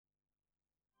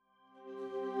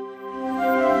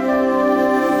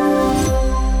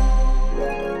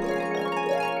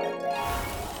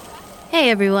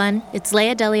everyone, it's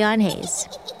Leia DeLeon Hayes.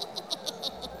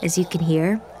 As you can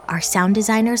hear, our sound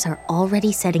designers are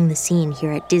already setting the scene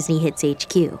here at Disney Hits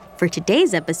HQ for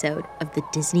today's episode of the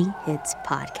Disney Hits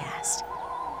Podcast.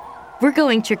 We're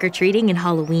going trick-or-treating in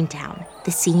Halloween Town,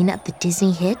 the scene of the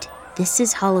Disney hit This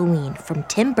Is Halloween from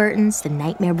Tim Burton's The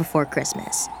Nightmare Before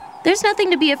Christmas. There's nothing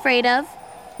to be afraid of.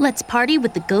 Let's party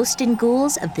with the ghosts and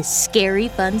ghouls of this scary,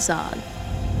 fun song.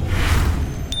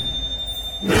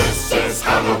 This is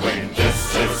Halloween,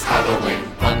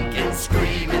 pumpkins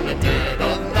scream in the dead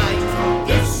of night.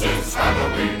 This is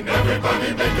Halloween,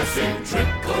 everybody make a scene, trick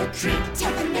or treat,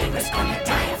 tell the neighbors gonna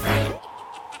die of fright.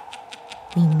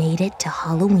 We made it to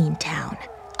Halloween Town,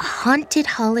 a haunted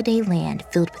holiday land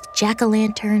filled with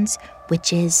jack-o'-lanterns,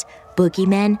 witches,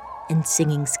 boogeymen, and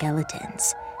singing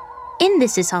skeletons. In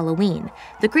This Is Halloween,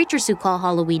 the creatures who call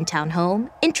Halloween Town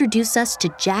home introduce us to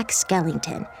Jack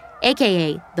Skellington,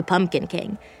 a.k.a. the Pumpkin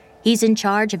King. He's in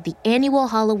charge of the annual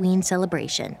Halloween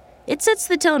celebration. It sets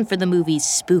the tone for the movie's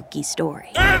spooky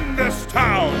story. In this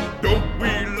town, don't we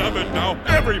love it now?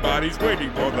 Everybody's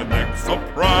waiting for the next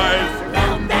surprise.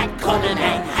 Around that corner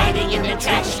and hiding in the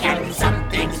trash can,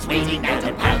 something's waiting now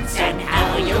to pounce and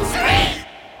how you'll scream.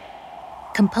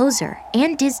 Composer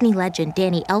and Disney legend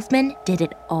Danny Elfman did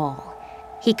it all.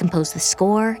 He composed the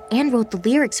score and wrote the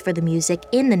lyrics for the music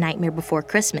in The Nightmare Before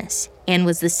Christmas and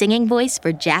was the singing voice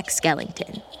for Jack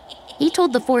Skellington. He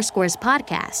told the Four Scores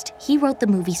podcast he wrote the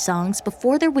movie songs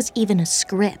before there was even a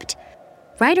script.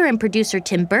 Writer and producer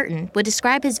Tim Burton would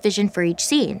describe his vision for each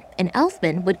scene, and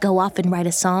Elfman would go off and write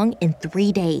a song in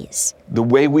 3 days. The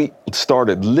way we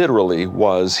started literally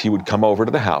was he would come over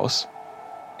to the house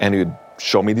and he would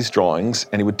show me these drawings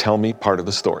and he would tell me part of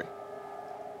the story.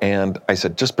 And I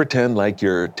said, just pretend like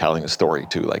you're telling a story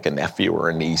to like a nephew or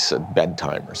a niece at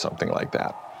bedtime or something like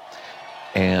that.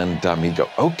 And he'd go,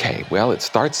 okay, well, it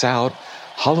starts out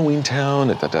Halloween Town,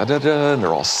 and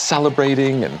they're all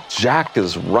celebrating, and Jack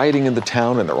is riding in the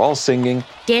town, and they're all singing.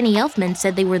 Danny Elfman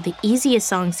said they were the easiest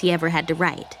songs he ever had to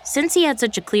write, since he had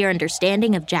such a clear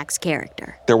understanding of Jack's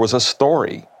character. There was a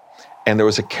story, and there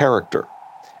was a character,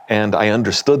 and I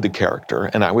understood the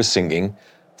character, and I was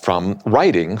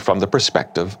writing from the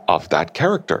perspective of that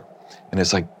character. And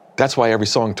it's like, that's why every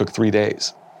song took 3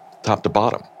 days, top to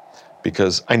bottom,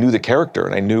 because I knew the character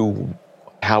and I knew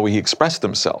how he expressed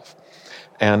himself.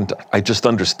 And I just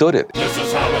understood it. This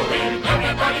is Halloween,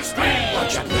 everybody scream.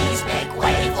 Won't you please make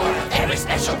way for a very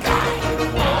special guy?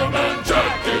 One man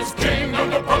Jack is king of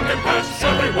the pumpkin patch.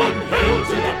 Everyone hail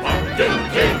to the Pumpkin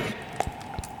King.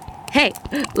 Hey,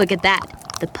 look at that.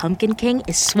 The Pumpkin King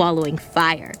is swallowing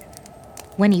fire.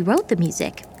 When he wrote the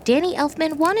music, Danny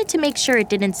Elfman wanted to make sure it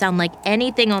didn't sound like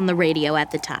anything on the radio at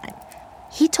the time.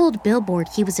 He told Billboard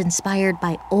he was inspired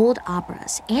by old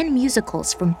operas and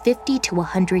musicals from 50 to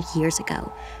 100 years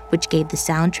ago, which gave the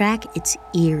soundtrack its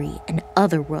eerie and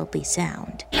otherworldly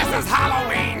sound. This is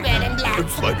Halloween, red and black.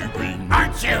 It's slimy green.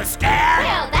 Aren't you scared?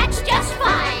 Well, that's just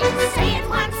fine. Say it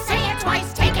once, say it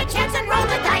twice, take a chance and roll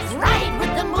the dice. Ride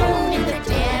with the moon in the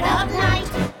dead of night.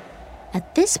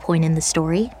 At this point in the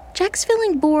story, Jack's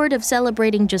feeling bored of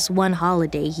celebrating just one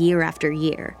holiday year after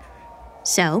year.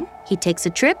 So, he takes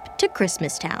a trip to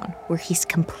Christmas Town, where he's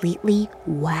completely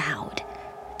wowed.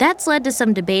 That's led to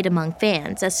some debate among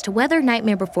fans as to whether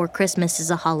Nightmare Before Christmas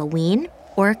is a Halloween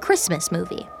or a Christmas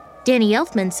movie. Danny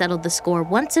Elfman settled the score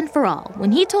once and for all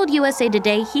when he told USA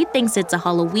Today he thinks it's a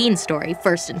Halloween story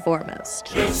first and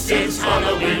foremost. This is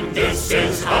Halloween, this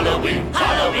is Halloween.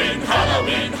 Halloween,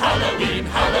 Halloween, Halloween,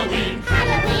 Halloween.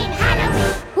 Halloween,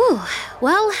 Halloween. Whew,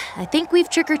 well, I think we've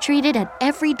trick-or-treated at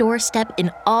every doorstep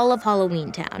in all of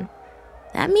Halloween Town.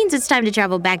 That means it's time to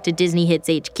travel back to Disney Hits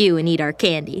HQ and eat our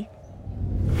candy.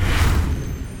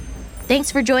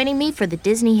 Thanks for joining me for the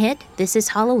Disney hit This Is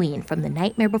Halloween from The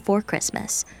Nightmare Before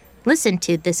Christmas. Listen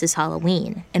to This Is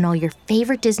Halloween and all your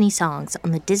favorite Disney songs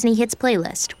on the Disney Hits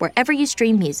playlist wherever you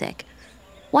stream music.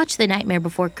 Watch The Nightmare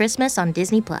Before Christmas on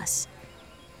Disney+.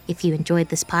 If you enjoyed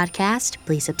this podcast,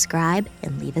 please subscribe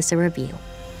and leave us a review.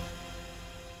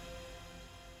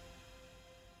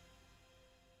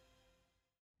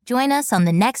 Join us on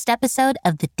the next episode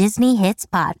of the Disney Hits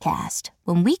Podcast,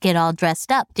 when we get all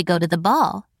dressed up to go to the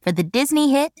ball for the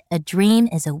Disney hit A Dream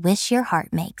is a Wish Your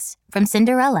Heart Makes from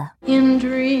Cinderella. In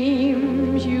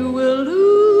dreams you will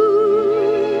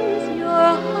lose your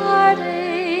heartaches.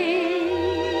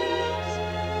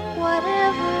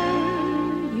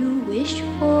 Whatever you wish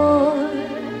for,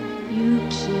 you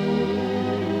keep.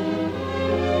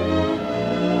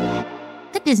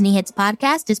 The Disney Hits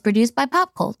Podcast is produced by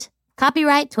Pop Cult.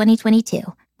 Copyright 2022.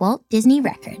 Walt Disney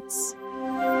Records.